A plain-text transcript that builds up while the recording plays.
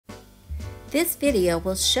This video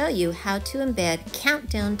will show you how to embed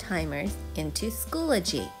countdown timers into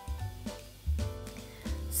Schoology.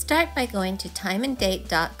 Start by going to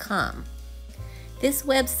timeanddate.com. This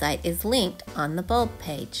website is linked on the bulb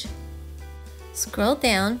page. Scroll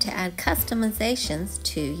down to add customizations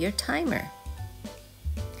to your timer.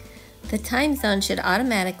 The time zone should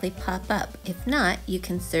automatically pop up. If not, you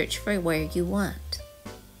can search for where you want.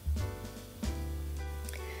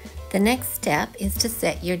 The next step is to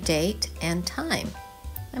set your date and time.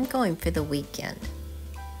 I'm going for the weekend.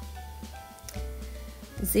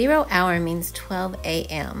 0 hour means 12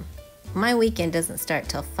 a.m. My weekend doesn't start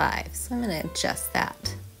till 5, so I'm going to adjust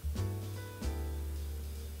that.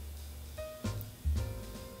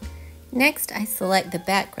 Next, I select the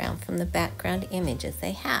background from the background images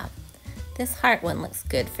they have. This heart one looks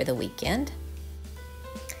good for the weekend.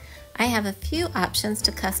 I have a few options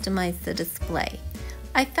to customize the display.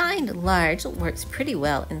 I find large works pretty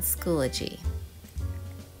well in Schoology.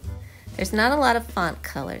 There's not a lot of font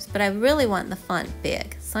colors, but I really want the font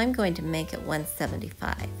big, so I'm going to make it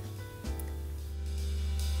 175.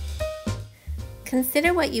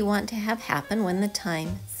 Consider what you want to have happen when the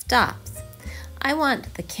time stops. I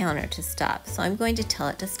want the counter to stop, so I'm going to tell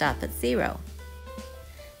it to stop at 0.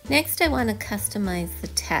 Next, I want to customize the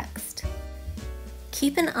text.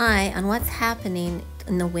 Keep an eye on what's happening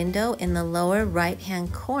in the window in the lower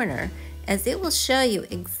right-hand corner, as it will show you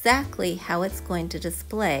exactly how it's going to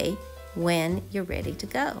display when you're ready to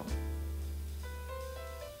go.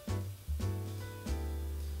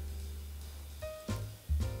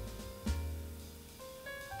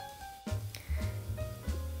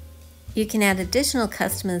 You can add additional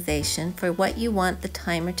customization for what you want the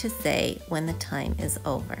timer to say when the time is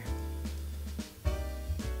over.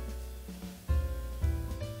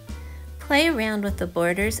 Play around with the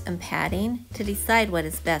borders and padding to decide what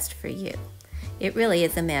is best for you. It really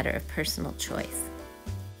is a matter of personal choice.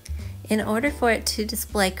 In order for it to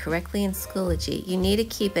display correctly in Schoology, you need to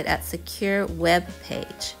keep it at secure web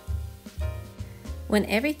page. When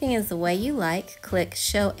everything is the way you like, click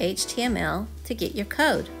Show HTML to get your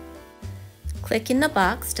code. Click in the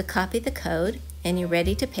box to copy the code, and you're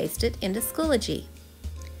ready to paste it into Schoology.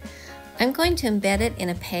 I'm going to embed it in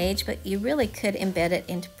a page, but you really could embed it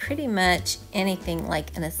into pretty much anything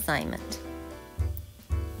like an assignment.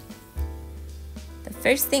 The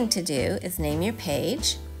first thing to do is name your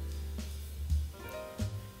page,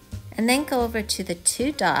 and then go over to the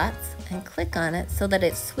 2 dots and click on it so that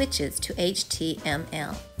it switches to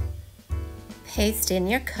HTML. Paste in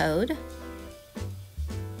your code,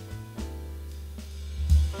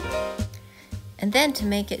 and then to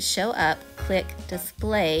make it show up, click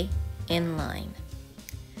Display Inline.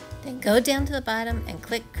 Then go down to the bottom and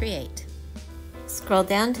click Create. Scroll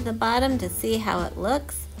down to the bottom to see how it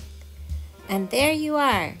looks. And there you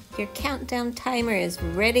are! Your countdown timer is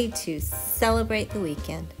ready to celebrate the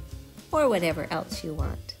weekend, or whatever else you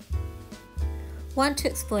want. Want to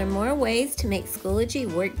explore more ways to make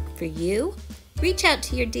Schoology work for you? Reach out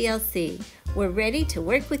to your DLC. We're ready to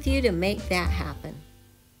work with you to make that happen.